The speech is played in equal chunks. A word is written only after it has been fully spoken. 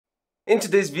In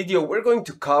today's video, we're going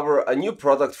to cover a new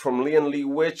product from Lian Li,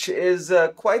 which is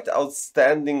quite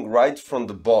outstanding right from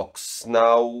the box.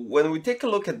 Now, when we take a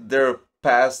look at their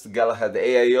past Galahad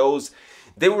AIOs,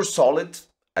 they were solid.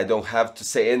 I don't have to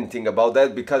say anything about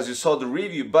that because you saw the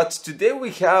review, but today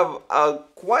we have a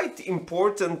quite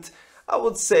important, I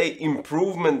would say,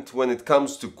 improvement when it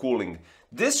comes to cooling.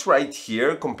 This right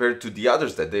here, compared to the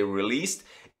others that they released,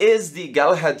 is the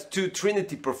GALAHAD II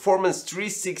Trinity Performance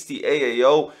 360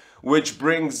 AIO, which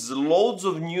brings loads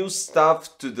of new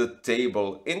stuff to the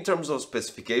table in terms of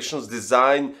specifications,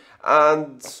 design,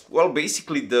 and, well,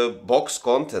 basically the box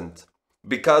content.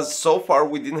 Because so far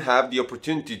we didn't have the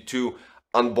opportunity to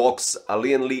unbox a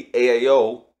Lian Li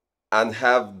AIO and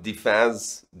have the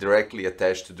fans directly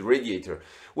attached to the radiator,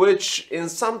 which in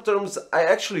some terms I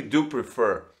actually do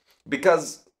prefer.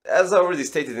 Because, as I already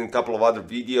stated in a couple of other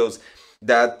videos,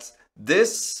 that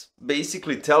this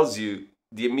basically tells you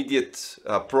the immediate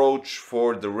approach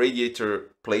for the radiator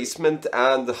placement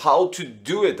and how to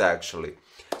do it actually.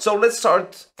 So let's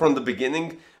start from the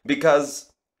beginning, because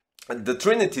the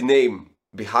Trinity name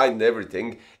behind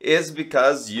everything is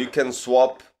because you can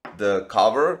swap the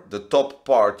cover, the top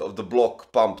part of the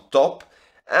block pump top,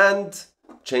 and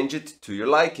change it to your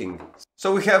liking.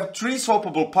 So we have 3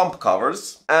 swappable pump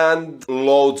covers and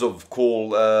loads of cool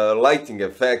lighting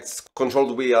effects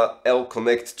controlled via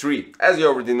L-Connect 3. As you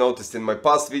already noticed in my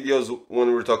past videos when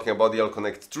we were talking about the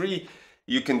L-Connect 3,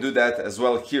 you can do that as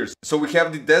well here. So we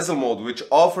have the Dazzle mode, which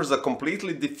offers a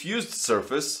completely diffused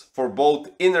surface for both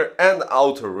inner and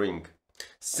outer ring.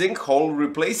 Sinkhole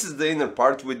replaces the inner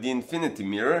part with the infinity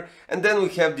mirror, and then we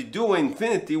have the Duo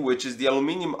Infinity, which is the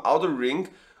aluminum outer ring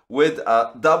with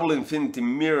a double infinity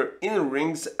mirror inner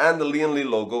rings and the Lian Li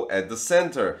logo at the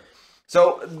center.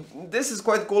 So this is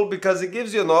quite cool because it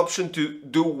gives you an option to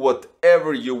do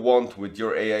whatever you want with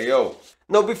your AIO.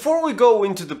 Now, before we go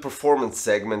into the performance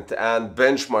segment and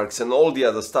benchmarks and all the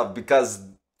other stuff, because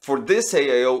for this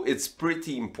AIO it's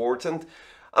pretty important,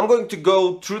 I'm going to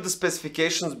go through the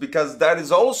specifications, because that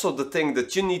is also the thing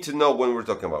that you need to know when we're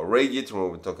talking about radiator, when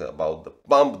we're talking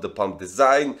about the pump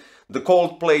design, the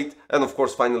cold plate, and of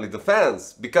course finally the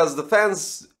fans, because the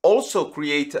fans also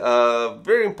create a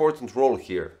very important role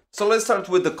here. So let's start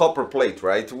with the copper plate,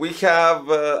 right? We have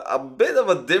a bit of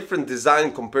a different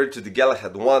design compared to the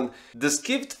Galahad one. The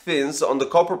skiffed fins on the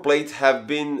copper plate have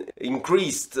been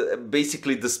increased,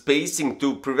 basically the spacing,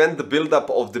 to prevent the buildup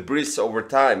of debris over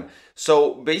time.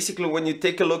 So basically when you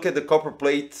take a look at the copper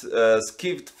plate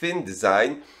skiffed fin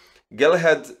design,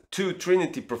 GALAHAD II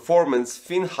Trinity Performance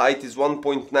fin height is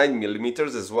 1.9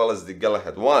 millimeters as well as the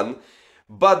Galahad one,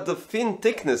 but the fin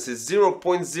thickness is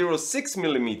 0.06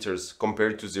 millimeters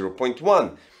compared to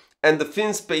 0.1, and the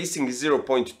fin spacing is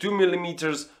 0.2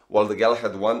 millimeters while the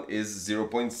Galahad one is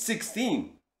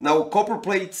 0.16. Now, copper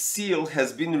plate seal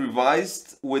has been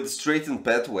revised with straightened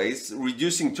pathways,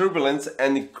 reducing turbulence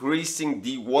and increasing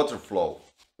the water flow.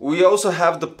 We also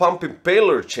have the pump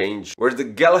impeller change, where the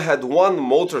Galahad 1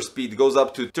 motor speed goes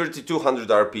up to 3200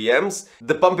 RPMs.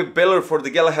 The pump impeller for the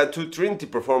GALAHAD II Trinity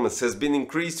Performance has been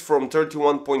increased from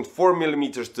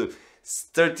 31.4mm to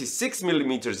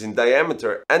 36mm in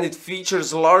diameter, and it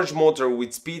features a large motor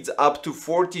with speeds up to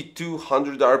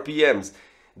 4200 RPMs.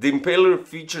 The impeller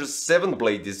features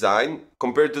 7-blade design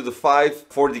compared to the 5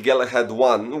 for the GALAHAD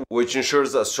 1, which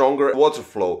ensures a stronger water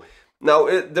flow. Now,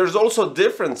 there's also a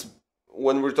difference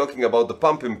when we're talking about the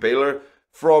pump impeller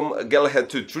from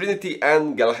GALAHAD II Trinity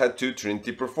and GALAHAD II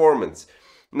Trinity Performance.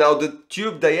 Now, the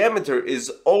tube diameter is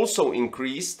also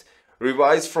increased,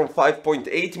 revised from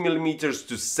 5.8mm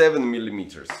to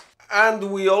 7mm.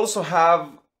 And we also have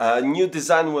a new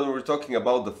design when we're talking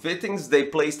about the fittings. They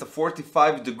placed a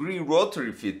 45-degree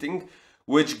rotary fitting,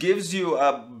 which gives you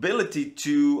ability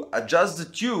to adjust the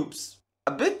tubes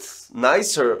a bit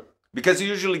nicer, because you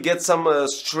usually get some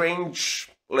strange,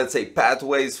 let's say,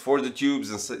 pathways for the tubes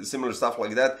and similar stuff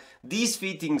like that. These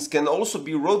fittings can also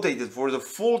be rotated for the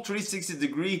full 360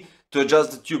 degree to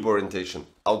adjust the tube orientation.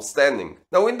 Outstanding.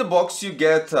 Now, in the box you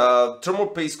get thermal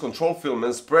paste control film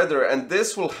and spreader, and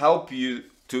this will help you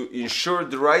to ensure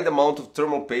the right amount of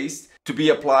thermal paste to be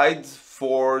applied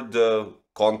for the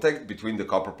contact between the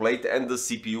copper plate and the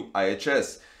CPU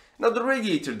IHS. Now, the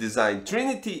radiator design,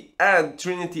 Trinity and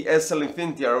Trinity SL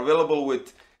Infinity are available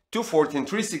with 240 and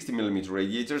 360mm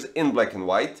radiators in black and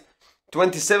white,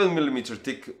 27mm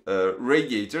thick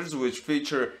radiators which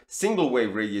feature single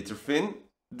wave radiator fin,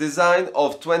 design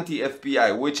of 20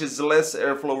 FPI, which is less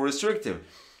airflow restrictive,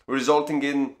 resulting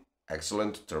in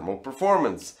excellent thermal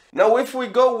performance. Now, if we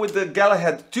go with the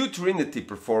GALAHAD II Trinity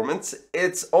Performance,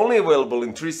 it's only available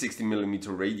in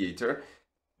 360mm radiator,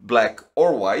 black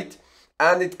or white,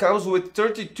 and it comes with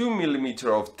 32mm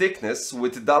of thickness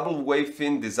with a double wave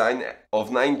fin design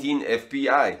of 19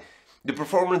 fpi. The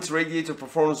performance radiator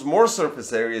performs more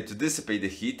surface area to dissipate the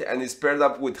heat and is paired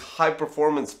up with high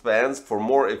performance fans for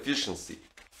more efficiency.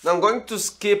 Now I'm going to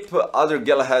skip other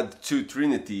Galahad II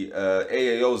Trinity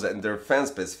AIOs and their fan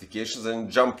specifications and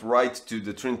jump right to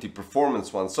the Trinity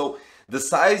Performance one. So the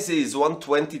size is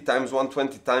 120 x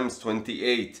 120 x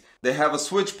 28. They have a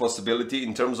switch possibility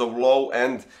in terms of low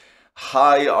and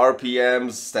high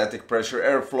RPMs, static pressure,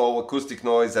 airflow, acoustic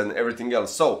noise and everything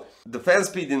else. So the fan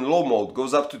speed in low mode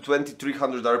goes up to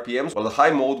 2300 RPMs while the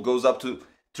high mode goes up to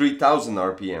 3000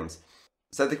 RPMs.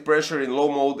 Static pressure in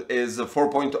low mode is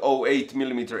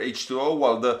 4.08mm H2O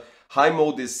while the high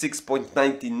mode is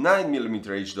 6.99mm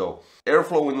H2O.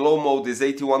 Airflow in low mode is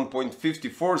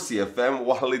 81.54 CFM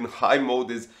while in high mode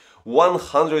is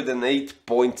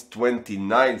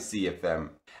 108.29 CFM.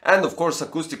 And of course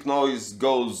acoustic noise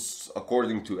goes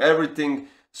according to everything.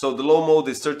 So the low mode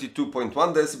is 32.1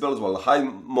 decibels while the high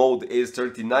mode is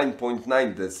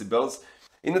 39.9 decibels.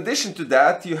 In addition to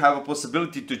that, you have a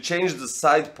possibility to change the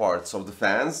side parts of the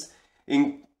fans,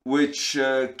 in which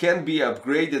can be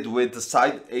upgraded with the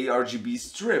side ARGB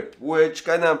strip, which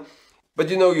but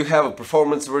you know, you have a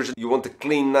performance version, you want a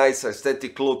clean, nice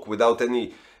aesthetic look without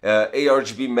any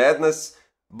ARGB madness.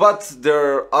 But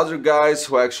there are other guys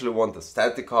who actually want a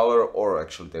static color, or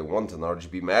actually they want an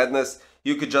RGB madness.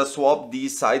 You could just swap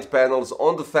these side panels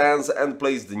on the fans and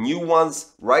place the new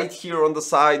ones right here on the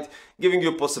side, giving you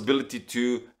a possibility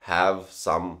to have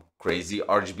some crazy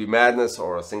RGB madness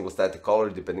or a single static color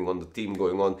depending on the theme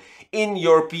going on in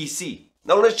your PC.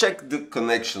 Now let's check the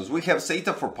connections. We have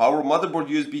SATA for power, motherboard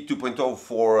USB 2.0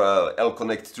 for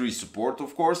L-Connect 3 support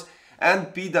of course,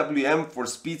 and PWM for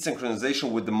speed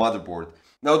synchronization with the motherboard.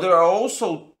 Now there are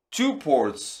also two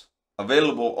ports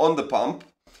available on the pump,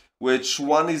 which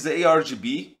one is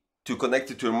ARGB to connect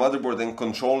it to your motherboard and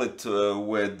control it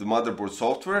with the motherboard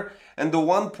software, and the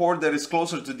one port that is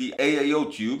closer to the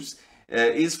AIO tubes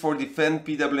is for the fan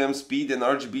PWM speed and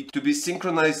RGB to be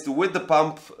synchronized with the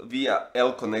pump via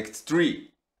L-Connect 3.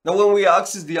 Now when we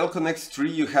access the L-Connect 3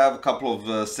 you have a couple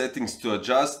of settings to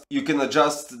adjust. You can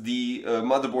adjust the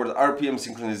motherboard RPM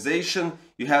synchronization,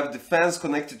 you have the fans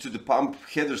connected to the pump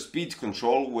header speed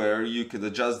control where you can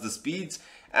adjust the speeds,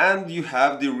 and you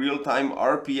have the real-time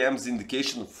RPMs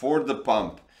indication for the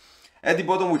pump. At the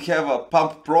bottom we have a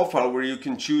pump profile where you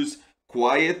can choose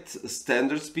quiet,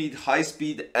 standard speed, high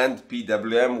speed and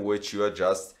PWM, which you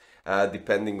adjust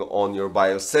depending on your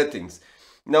BIOS settings.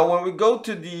 Now when we go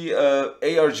to the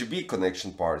ARGB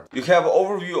connection part, you have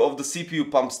overview of the CPU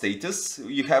pump status,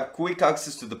 you have quick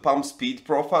access to the pump speed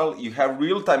profile, you have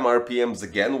real-time RPMs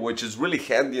again, which is really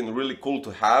handy and really cool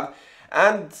to have,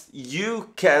 and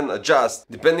you can adjust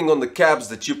depending on the cabs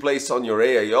that you place on your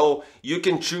AIO. You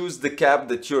can choose the cab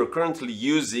that you're currently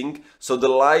using so the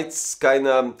lights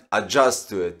adjust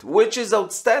to it, which is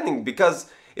outstanding because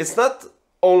it's not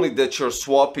only that you're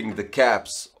swapping the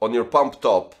caps on your pump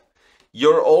top,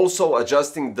 you're also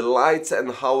adjusting the lights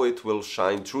and how it will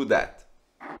shine through that.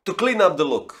 To clean up the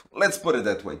look, let's put it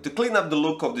that way, to clean up the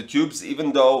look of the tubes,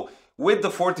 even though with the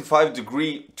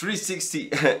 45-degree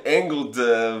 360 angled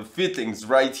fittings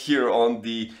right here on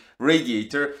the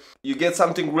radiator, you get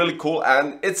something really cool,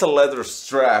 and it's a leather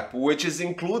strap which is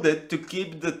included to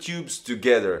keep the tubes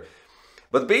together.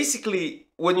 But basically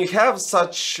when you have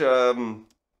such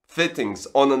fittings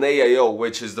on an AIO,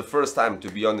 which is the first time, to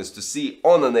be honest, to see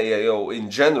on an AIO in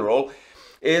general,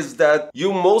 is that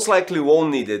you most likely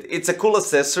won't need it. It's a cool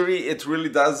accessory, it really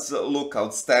does look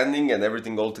outstanding and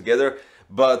everything all together,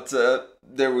 but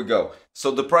there we go.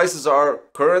 So the prices are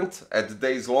current at the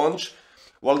day's launch,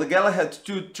 while the Galahad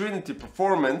II Trinity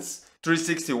Performance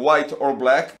 360 white or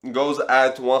black goes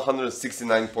at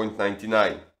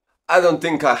 $169.99. I don't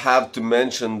think I have to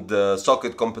mention the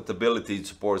socket compatibility. It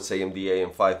supports AMD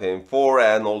AM5, AM4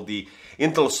 and all the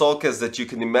Intel sockets that you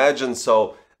can imagine,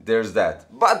 so there's that.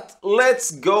 But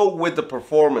let's go with the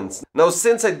performance. Now,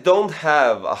 since I don't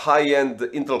have a high-end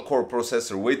Intel Core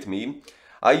processor with me,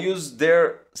 I use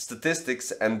their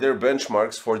statistics and their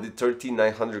benchmarks for the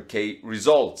 13900K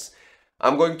results.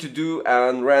 I'm going to do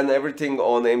and run everything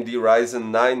on AMD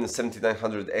Ryzen 9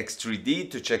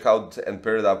 7900X3D to check out and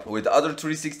pair it up with other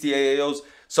 360 AIOs.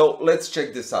 So let's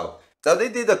check this out. Now they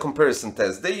did a comparison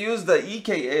test. They used the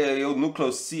EK-AIO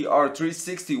Nucleus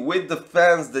CR360 with the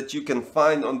fans that you can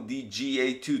find on the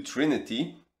GA2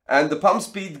 Trinity. And the pump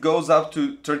speed goes up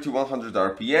to 3100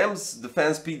 RPMs, the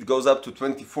fan speed goes up to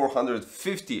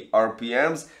 2450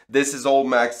 RPMs, this is all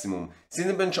maximum.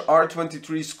 Cinebench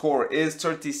R23 score is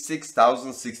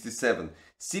 36,067.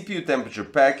 CPU temperature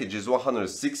package is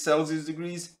 106 Celsius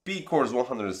degrees, P core is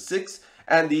 106,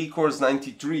 and the E core is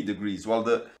 93 degrees, while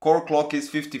the core clock is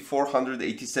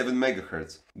 5487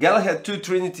 MHz. Galahad II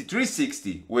Trinity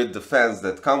 360 with the fans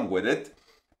that come with it.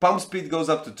 Pump speed goes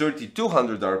up to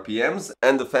 3200 RPMs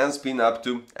and the fan spin up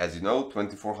to, as you know,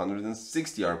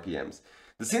 2460 RPMs.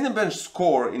 The Cinebench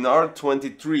score in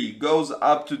R23 goes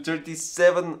up to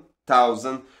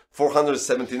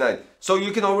 37,479. So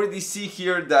you can already see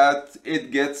here that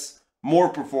it gets more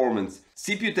performance.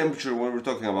 CPU temperature, when we're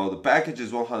talking about the package,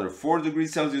 is 104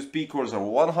 degrees Celsius, P cores are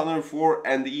 104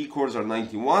 and the E cores are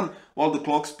 91, while the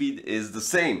clock speed is the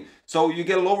same. So you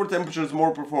get lower temperatures,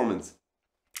 more performance.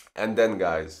 And then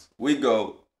guys, we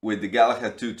go with the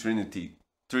Galahad II Trinity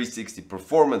 360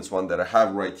 Performance one that I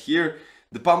have right here.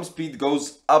 The pump speed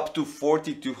goes up to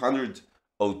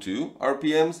 4202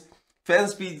 RPMs. Fan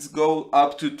speeds go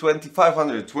up to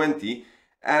 2520.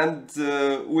 And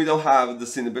we don't have the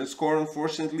Cinebench score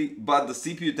unfortunately, but the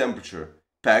CPU temperature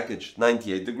package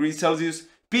 98 degrees Celsius,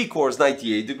 P cores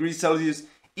 98 degrees Celsius,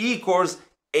 E cores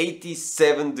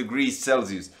 87 degrees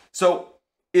Celsius. So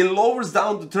it lowers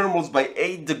down the thermals by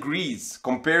 8 degrees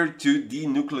compared to the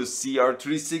Nucleus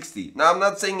CR360. Now I'm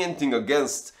not saying anything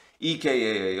against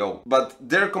EKAAO, but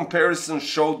their comparison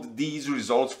showed these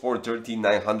results for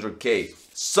 3900K.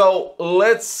 So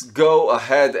let's go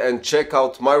ahead and check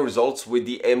out my results with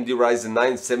the AMD Ryzen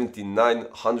 9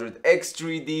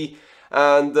 7900X3D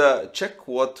and check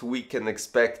what we can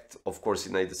expect, of course,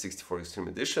 in 8064 Extreme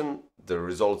Edition, the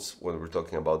results when we're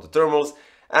talking about the thermals,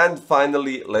 and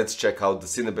finally let's check out the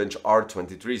Cinebench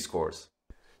R23 scores.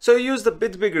 So I used a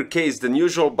bit bigger case than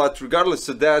usual, but regardless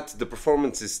of that, the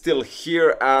performance is still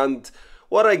here, and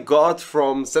what I got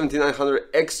from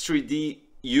 7900X3D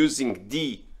using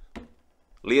the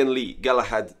Lian Li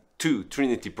Galahad II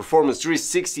Trinity Performance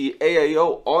 360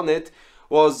 AIO on it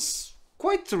was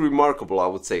quite remarkable, I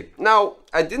would say. Now,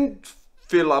 I didn't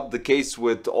fill up the case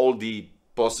with all the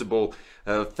possible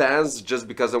fans just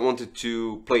because I wanted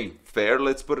to play fair,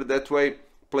 let's put it that way.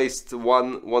 Placed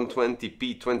one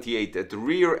 120p28 at the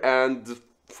rear and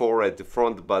 4 at the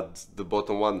front, but the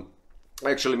bottom one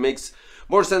actually makes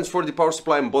more sense for the power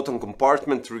supply and bottom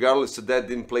compartment. Regardless of that,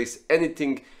 didn't place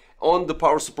anything on the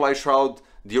power supply shroud.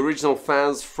 The original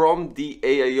fans from the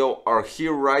AIO are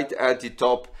here right at the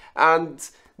top, and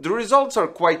the results are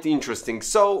quite interesting.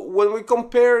 So when we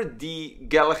compare the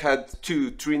Galahad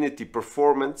II Trinity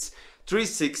Performance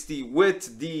 360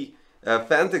 with the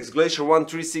Fantex Glacier 1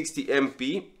 360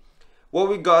 MP, what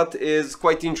we got is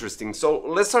quite interesting. So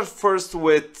let's start first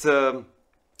with the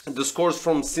scores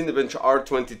from Cinebench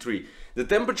R23. The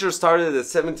temperature started at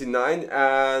 79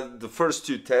 at the first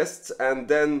 2 tests, and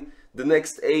then the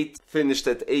next 8 finished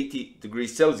at 80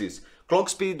 degrees Celsius. Clock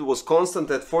speed was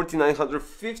constant at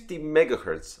 4950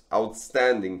 MHz,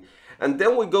 outstanding. And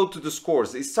then we go to the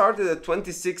scores. It started at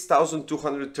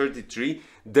 26,233,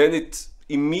 then it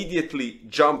immediately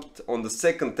jumped on the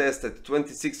second test at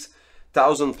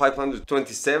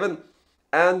 26,527,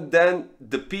 and then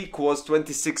the peak was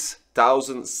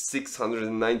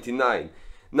 26,699.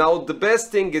 Now the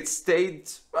best thing, it stayed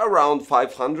around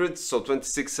 500, so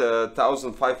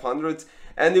 26,500,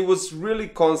 and it was really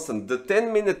constant. The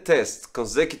 10-minute test,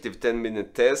 consecutive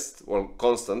 10-minute test, well,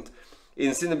 constant,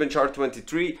 in Cinebench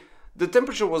R23, the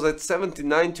temperature was at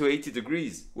 79 to 80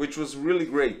 degrees, which was really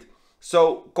great.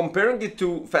 So comparing it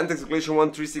to Fantex Glacier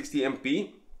 1 360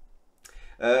 MP,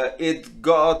 it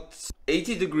got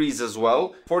 80 degrees as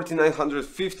well,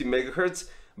 4950 MHz,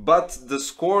 but the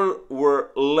score were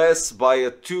less by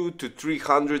a 200 to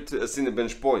 300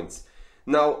 Cinebench points.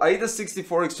 Now,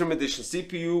 AIDA64 Extreme Edition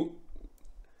CPU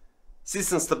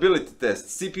system stability test.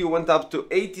 CPU went up to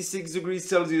 86 degrees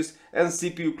Celsius and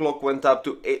CPU clock went up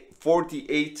to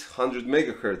 4800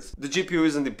 MHz. The GPU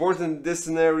isn't important in this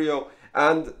scenario,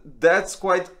 and that's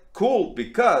quite cool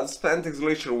because Fantex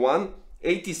Glacier 1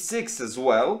 86 as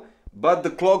well, but the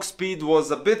clock speed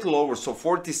was a bit lower, so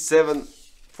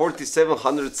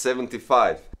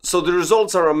 4775. So the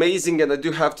results are amazing, and I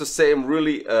do have to say I'm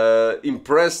really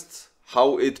impressed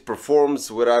how it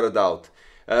performs without a doubt.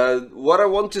 What I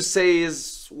want to say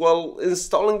is, well,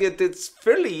 installing it, it's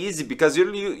fairly easy because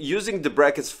you're using the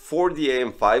brackets for the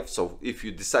AM5. So if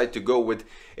you decide to go with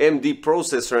AMD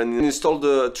processor and install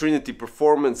the Trinity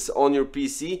Performance on your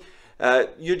PC,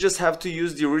 you just have to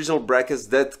use the original brackets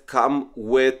that come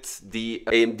with the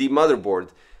AMD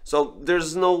motherboard. So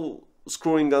there's no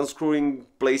screwing, unscrewing,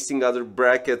 placing other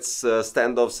brackets,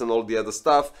 standoffs and all the other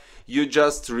stuff. You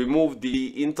just remove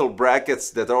the Intel brackets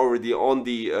that are already on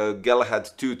the Galahad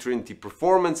II Trinity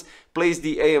Performance, place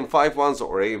the AM5 ones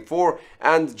or AM4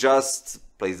 and just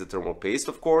place the thermal paste,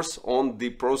 of course, on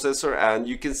the processor, and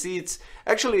you can see it's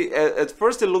actually at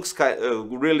first it looks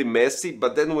really messy,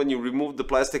 but then when you remove the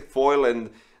plastic foil and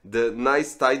the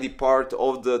nice tidy part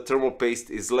of the thermal paste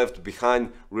is left behind,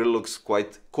 really looks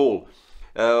quite cool.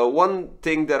 One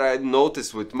thing that I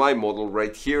noticed with my model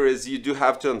right here is you do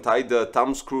have to untie the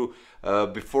thumb screw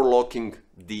before locking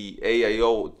the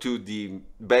AIO to the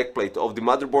backplate of the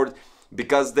motherboard,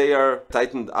 because they are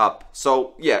tightened up.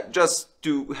 So yeah, just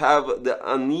to have the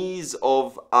unease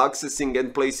of accessing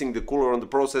and placing the cooler on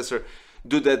the processor,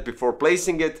 do that before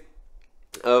placing it.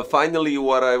 Finally,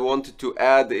 what I wanted to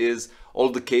add is all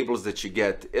the cables that you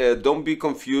get. Don't be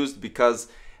confused, because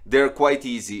they're quite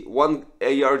easy. One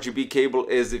ARGB cable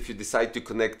is if you decide to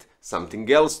connect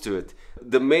something else to it.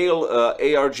 The male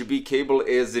ARGB cable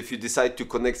is if you decide to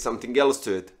connect something else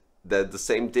to it. That the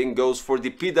same thing goes for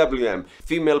the PWM.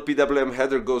 Female PWM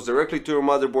header goes directly to your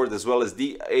motherboard, as well as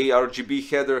the ARGB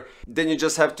header. Then you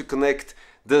just have to connect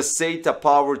the SATA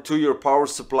power to your power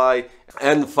supply,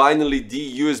 and finally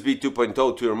the USB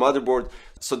 2.0 to your motherboard,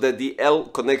 so that the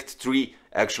L-Connect 3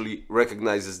 actually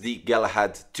recognizes the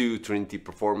GALAHAD II Trinity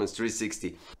Performance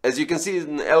 360. As you can see,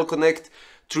 in L-Connect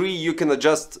 3 you can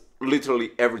adjust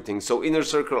literally everything. So inner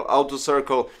circle, outer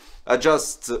circle,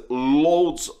 adjust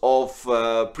loads of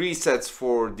presets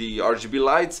for the RGB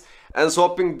lights, and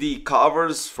swapping the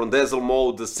covers from dazzle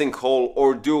mode, the sinkhole,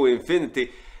 or duo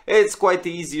infinity. It's quite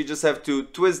easy. You just have to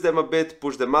twist them a bit,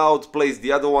 push them out, place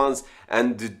the other ones,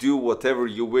 and do whatever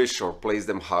you wish, or place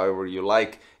them however you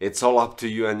like. It's all up to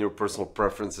you and your personal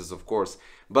preferences, of course.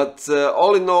 But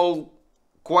all in all,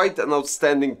 quite an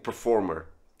outstanding performer.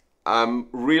 I'm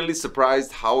really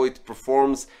surprised how it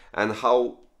performs and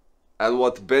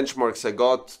what benchmarks I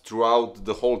got throughout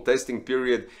the whole testing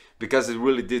period, because it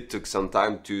really did take some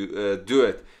time to do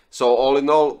it. So all in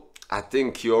all, I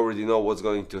think you already know what's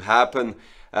going to happen.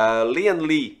 Lian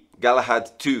Li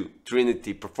GALAHAD II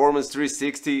Trinity Performance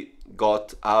 360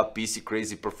 got a PC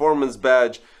Crazy Performance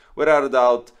badge, without a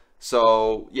doubt.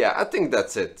 So yeah, I think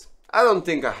that's it. I don't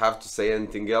think I have to say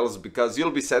anything else, because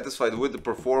you'll be satisfied with the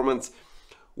performance,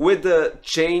 with the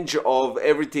change of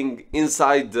everything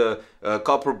inside the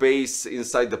copper base,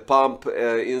 inside the pump,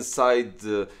 inside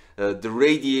the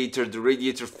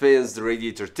radiator fins, the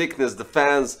radiator thickness, the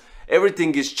fans.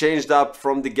 Everything is changed up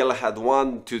from the GALAHAD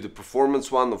 1 to the Performance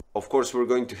 1. Of course, we're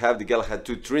going to have the GALAHAD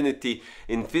II Trinity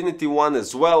Infinity 1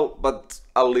 as well, but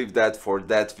I'll leave that for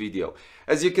that video.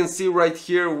 As you can see right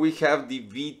here, we have the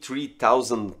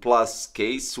V3000 Plus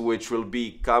case, which will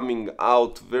be coming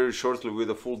out very shortly with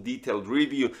a full detailed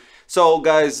review. So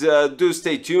guys, do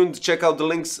stay tuned, check out the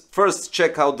links. First,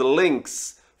 check out the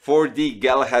links for the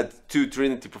GALAHAD II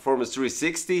Trinity Performance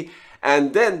 360.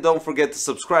 And then don't forget to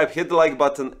subscribe, hit the like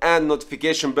button and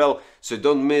notification bell so you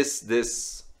don't miss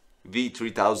this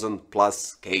V3000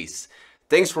 Plus case.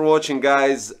 Thanks for watching,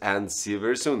 guys, and see you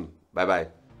very soon. Bye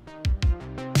bye.